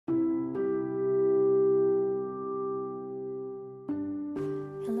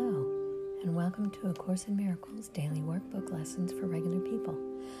welcome to A Course in Miracles Daily Workbook Lessons for Regular People.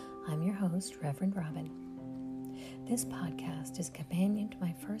 I'm your host, Reverend Robin. This podcast is a companion to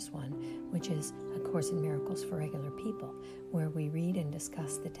my first one, which is A Course in Miracles for Regular People, where we read and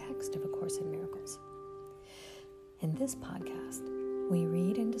discuss the text of A Course in Miracles. In this podcast, we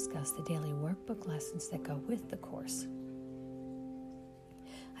read and discuss the daily workbook lessons that go with the Course.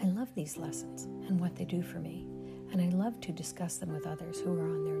 I love these lessons and what they do for me, and I love to discuss them with others who are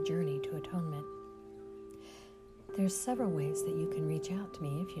on their journey to atonement. There's several ways that you can reach out to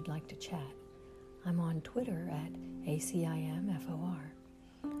me if you'd like to chat. I'm on Twitter at ACIMFOR.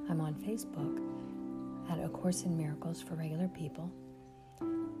 I'm on Facebook at A Course in Miracles for Regular People.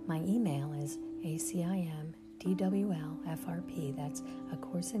 My email is ACIMDWLFRP. That's A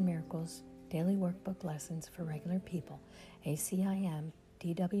Course in Miracles Daily Workbook Lessons for Regular People.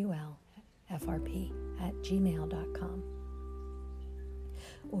 ACIMDWLFRP@gmail.com.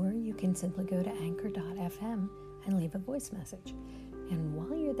 Or you can simply go to anchor.fm and leave a voice message. And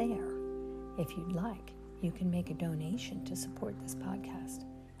while you're there, if you'd like, you can make a donation to support this podcast,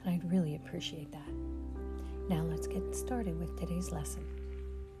 and I'd really appreciate that. Now let's get started with today's lesson.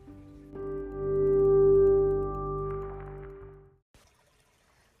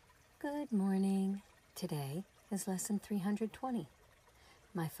 Good morning. Today is lesson 320.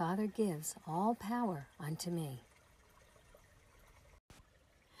 My Father gives all power unto me.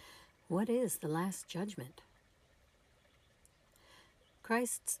 What is the last judgment?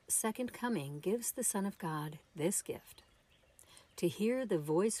 Christ's second coming gives the Son of God this gift: to hear the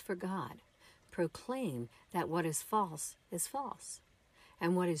voice for God proclaim that what is false,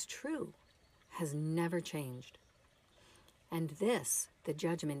 and what is true has never changed. And this the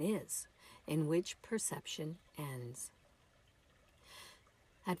judgment is, in which perception ends.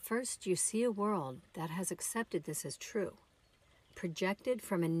 At first you see a world that has accepted this as true, projected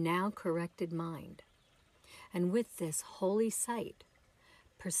from a now corrected mind. And with this holy sight,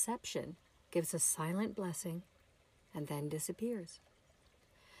 perception gives a silent blessing and then disappears.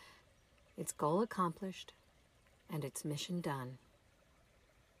 Its goal accomplished and its mission done.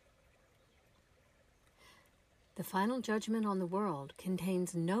 The final judgment on the world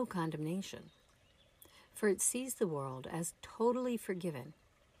contains no condemnation, for it sees the world as totally forgiven,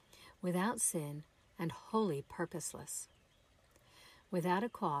 without sin and wholly purposeless. Without a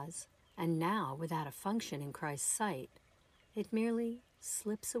cause, and now without a function in Christ's sight, it merely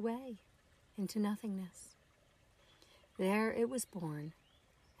slips away into nothingness. There it was born,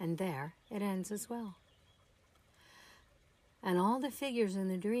 and there it ends as well. And all the figures in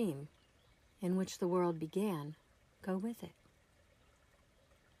the dream in which the world began go with it.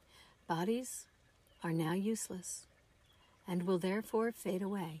 Bodies are now useless and will therefore fade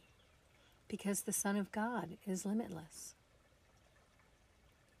away, because the Son of God is limitless.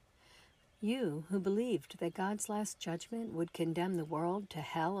 You who believed that God's last judgment would condemn the world to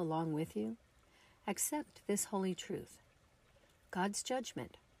hell along with you, accept this holy truth. God's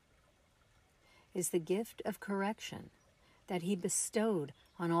judgment is the gift of correction that He bestowed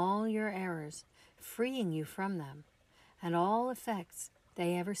on all your errors, freeing you from them and all effects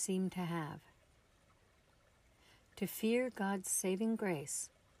they ever seem to have. To fear God's saving grace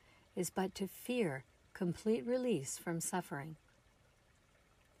is but to fear complete release from suffering.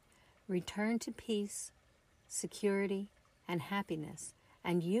 Return to peace, security, and happiness,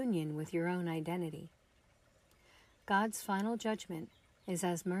 and union with your own identity. God's final judgment is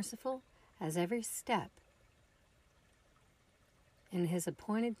as merciful as every step in His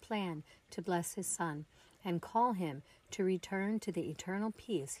appointed plan to bless His Son and call Him to return to the eternal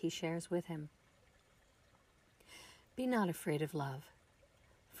peace He shares with Him. Be not afraid of love,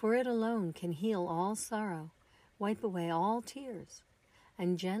 for it alone can heal all sorrow, wipe away all tears,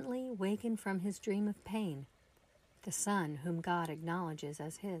 and gently waken from his dream of pain the Son whom God acknowledges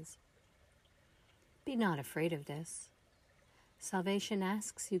as His. Be not afraid of this. Salvation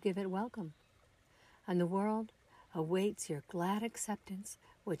asks you give it welcome, and the world awaits your glad acceptance,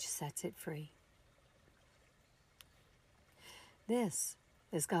 which sets it free. This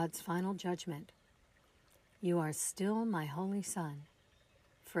is God's final judgment. You are still my holy Son,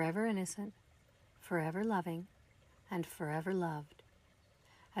 forever innocent, forever loving, and forever loved,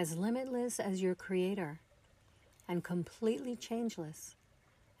 as limitless as your Creator, and completely changeless,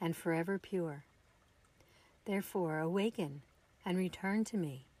 and forever pure. Therefore, awaken and return to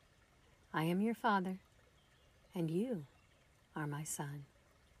me. I am your Father, and you are my Son.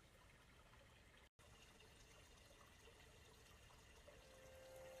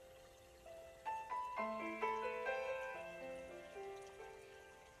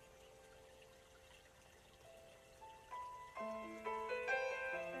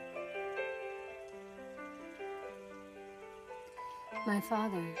 My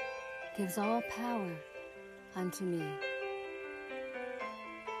Father gives all power unto me.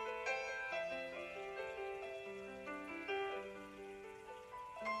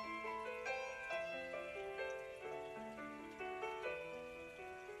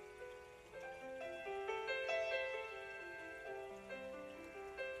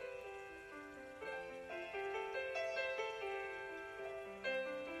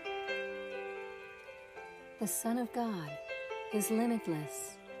 The Son of God is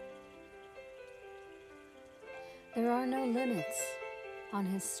limitless. There are no limits on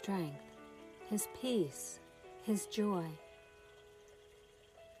His strength, His peace, His joy,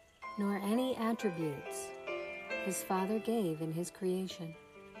 nor any attributes His Father gave in His creation.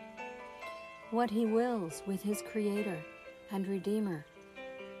 What He wills with His Creator and Redeemer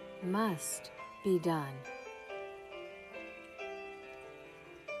must be done.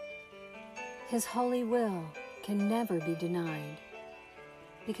 His holy will can never be denied,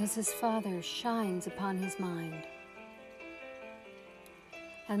 because His Father shines upon His mind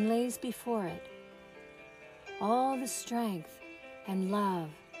and lays before it all the strength and love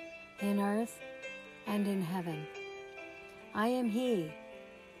in earth and in heaven. I am He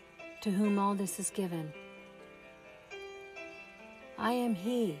to whom all this is given. I am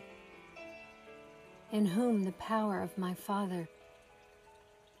He in whom the power of my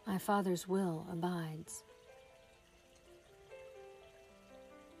Father's will abides.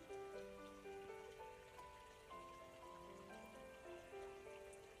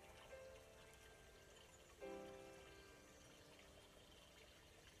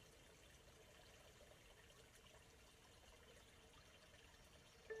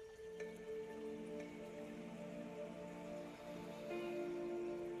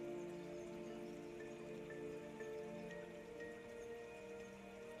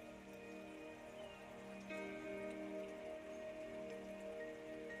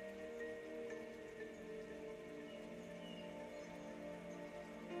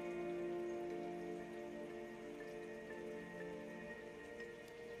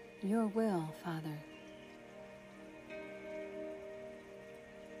 Your will, Father.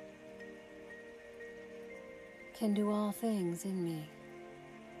 Can do all things in me.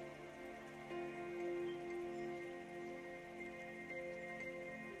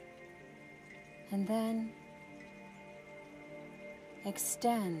 And then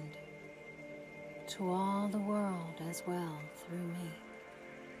extend to all the world as well through me.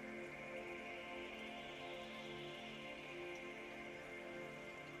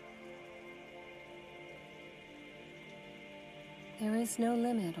 There is no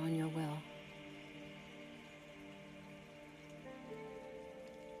limit on your will.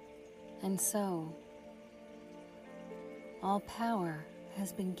 And so, all power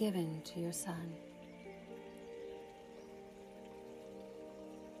has been given to your Son.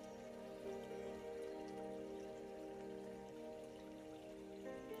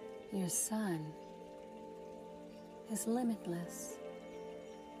 Your Son is limitless.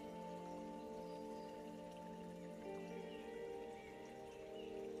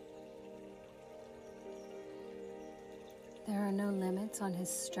 There are no limits on His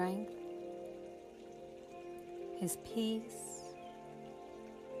strength, His peace,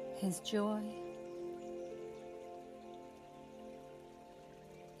 His joy,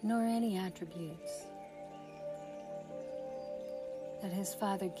 nor any attributes that His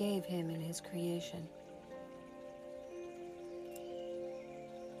Father gave Him in His creation.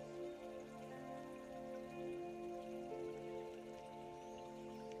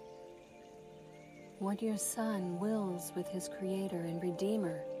 What your Son wills with His Creator and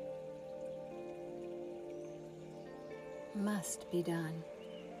Redeemer must be done.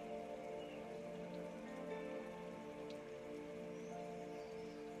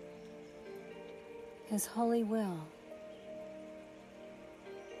 His holy will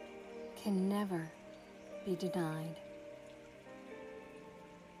can never be denied,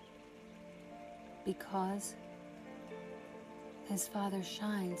 because His Father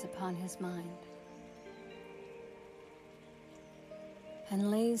shines upon His mind and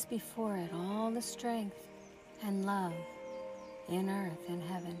lays before it all the strength and love in earth and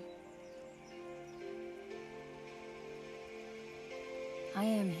heaven. I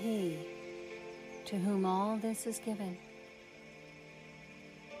am He to whom all this is given.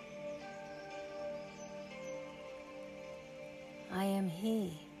 I am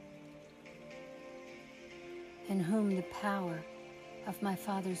He in whom the power of my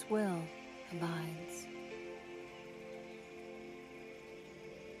Father's will abides.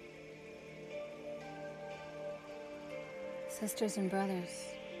 Sisters and brothers,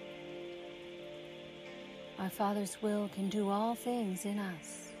 Our Father's will can do all things in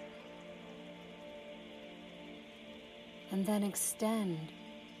us, and then extend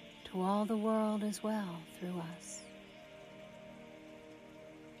to all the world as well through us.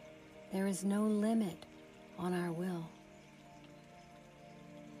 There is no limit on our will,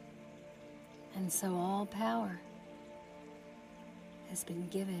 and so all power has been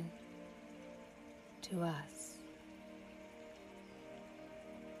given to us.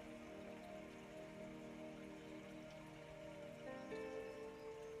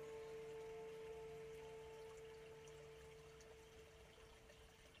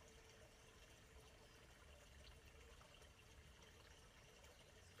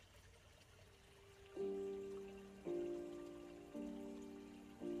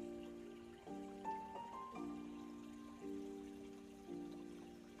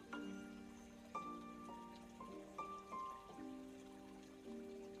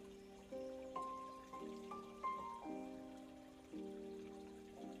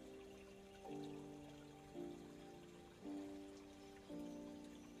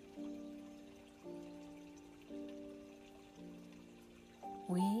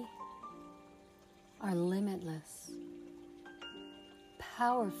 We are limitless,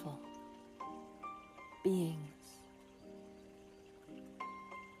 powerful beings.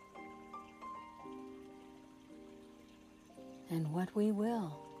 And what we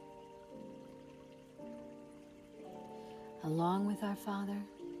will, along with our Father,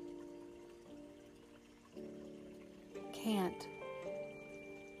 can't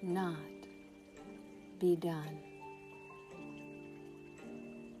not be done.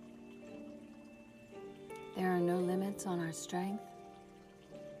 There are no limits on our strength,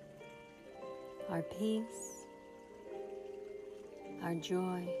 our peace, our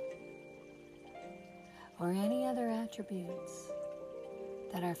joy, or any other attributes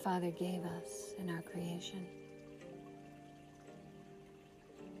that our Father gave us in our creation.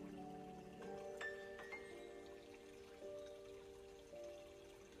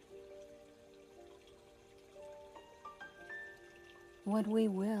 What we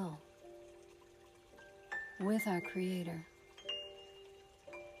will with our Creator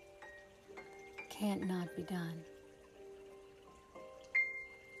can't not be done.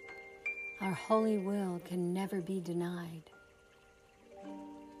 Our holy will can never be denied,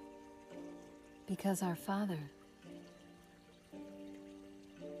 because our Father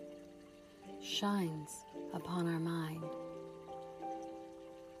shines upon our mind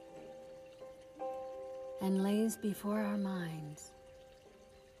and lays before our minds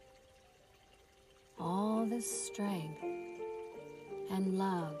all this strength and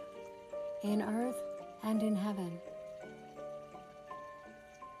love in earth and in heaven.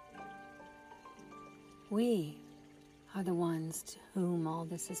 We are the ones to whom all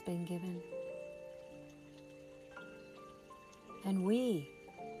this has been given. And we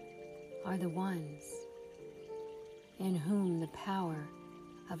are the ones in whom the power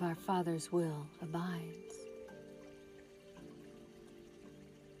of our Father's will abides.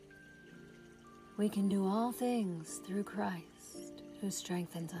 We can do all things through Christ who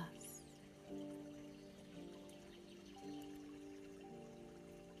strengthens us.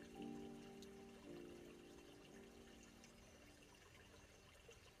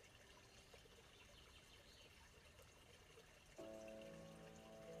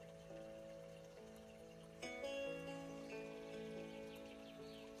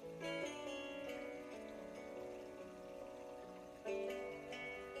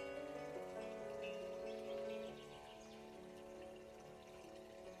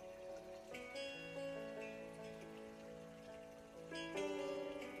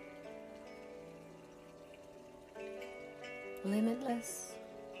 Limitless,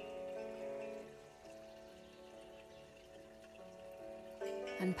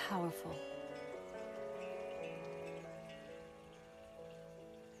 and powerful.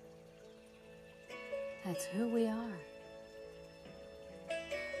 That's who we are.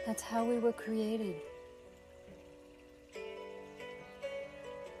 That's how we were created,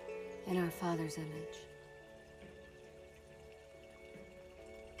 in our Father's image.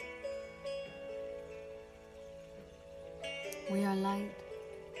 We are light.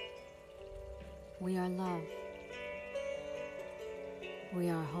 We are love. We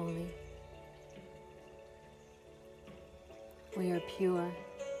are holy. We are pure.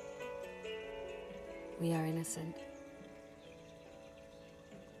 We are innocent.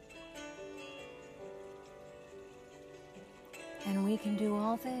 And we can do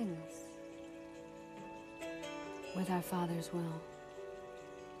all things with our Father's will.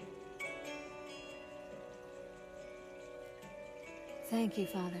 Thank you,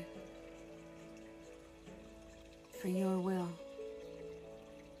 Father. for your will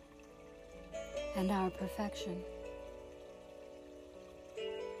and our perfection.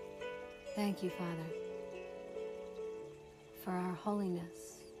 Thank you, Father, for our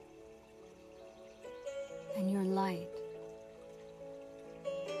holiness and your light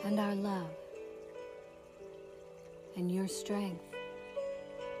and our love and your strength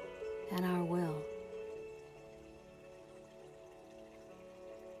and our will.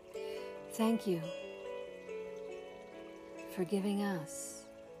 Thank you for giving us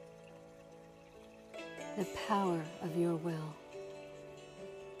the power of your will.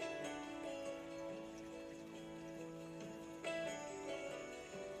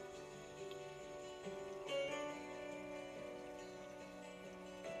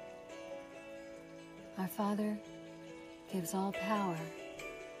 Our Father gives all power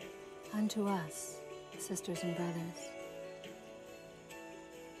unto us, sisters and brothers.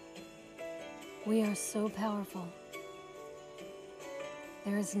 We are so powerful.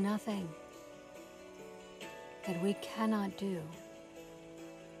 There is nothing that we cannot do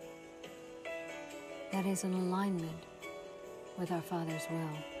that is in alignment with our Father's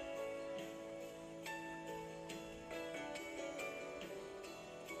will.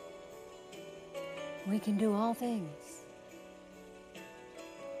 We can do all things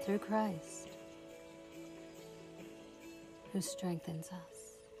through Christ, who strengthens us.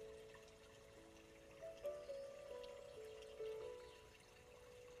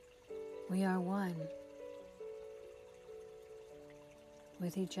 We are one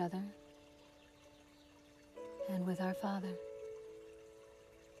with each other and with our Father.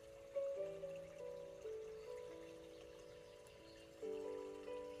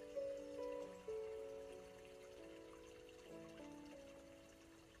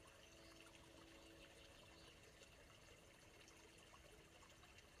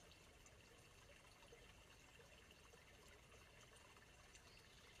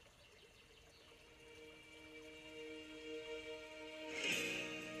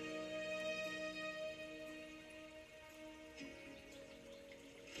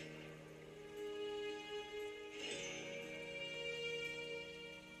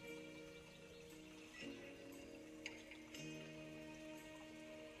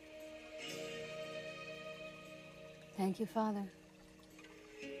 Thank you, Father,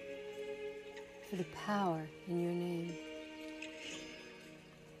 for the power in your name.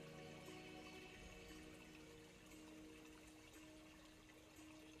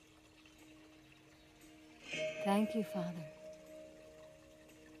 Thank you, Father,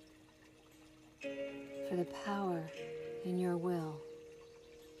 for the power in your will.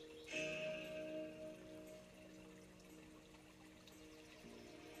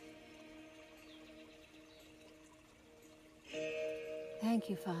 Thank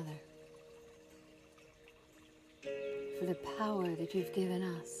you, Father, for the power that you've given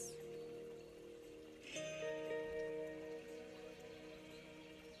us.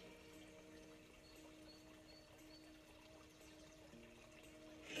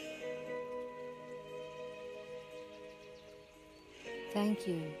 Thank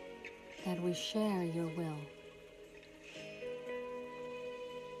you that we share your will.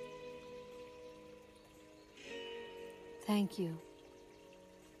 Thank you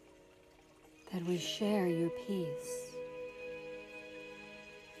that we share your peace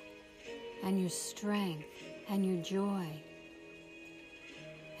and your strength and your joy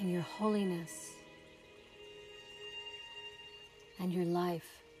and your holiness and your life.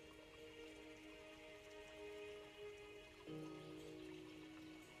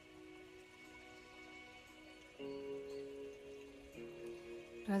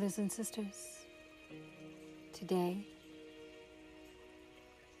 Brothers and sisters, today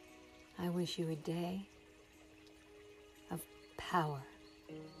I wish you a day of power.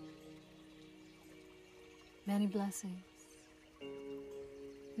 Many blessings.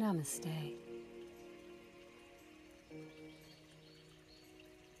 Namaste.